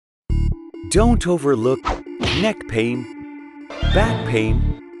Don't overlook neck pain, back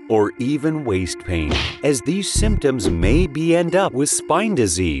pain, or even waist pain, as these symptoms may end up with spine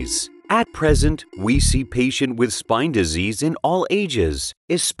disease. At present, we see patients with spine disease in all ages,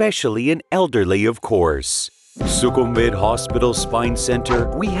 especially in elderly, of course. Sukumvit Hospital Spine Center,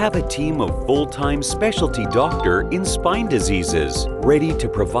 we have a team of full-time specialty doctor in spine diseases, ready to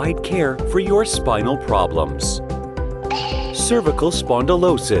provide care for your spinal problems. Cervical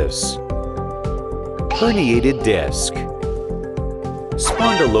spondylosis, herniated disc,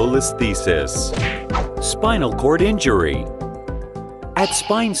 spondylolisthesis, spinal cord injury. At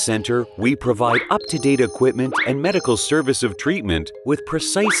Spine Center, we provide up-to-date equipment and medical service of treatment with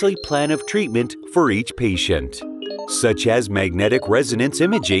precisely plan of treatment for each patient, such as magnetic resonance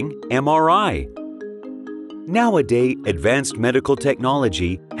imaging, MRI. Nowadays, advanced medical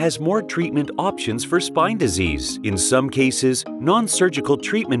technology has more treatment options for spine disease. In some cases, non-surgical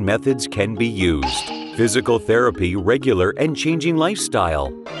treatment methods can be used. Physical therapy, regular and changing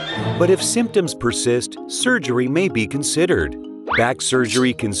lifestyle. But if symptoms persist, surgery may be considered. Back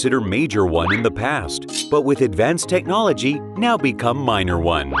surgery considered major one in the past, but with advanced technology now become minor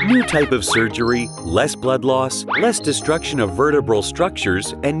one. New type of surgery, less blood loss, less destruction of vertebral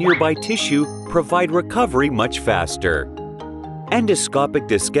structures and nearby tissue provide recovery much faster. Endoscopic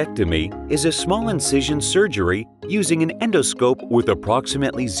discectomy is a small incision surgery using an endoscope with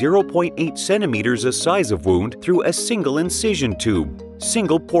approximately 0.8 centimeters a size of wound through a single incision tube,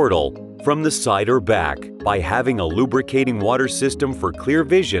 single portal, from the side or back, by having a lubricating water system for clear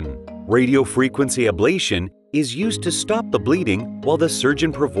vision. Radiofrequency ablation is used to stop the bleeding while the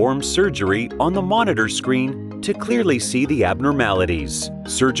surgeon performs surgery on the monitor screen to clearly see the abnormalities.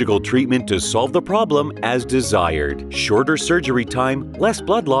 Surgical treatment to solve the problem as desired. Shorter surgery time, less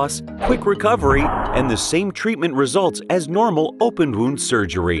blood loss, quick recovery, and the same treatment results as normal open wound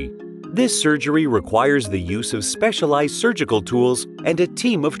surgery. This surgery requires the use of specialized surgical tools and a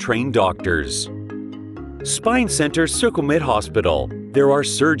team of trained doctors. Spine Center Sukumvit Hospital. There are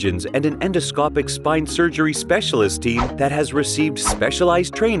surgeons and an endoscopic spine surgery specialist team that has received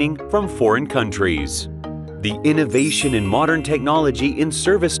specialized training from foreign countries. The innovation in modern technology in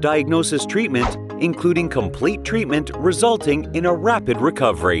service diagnosis treatment, including complete treatment resulting in a rapid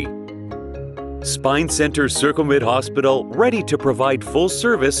recovery. Spine Center Sukumvit Hospital, ready to provide full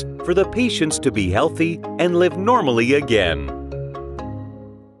service for the patients to be healthy and live normally again.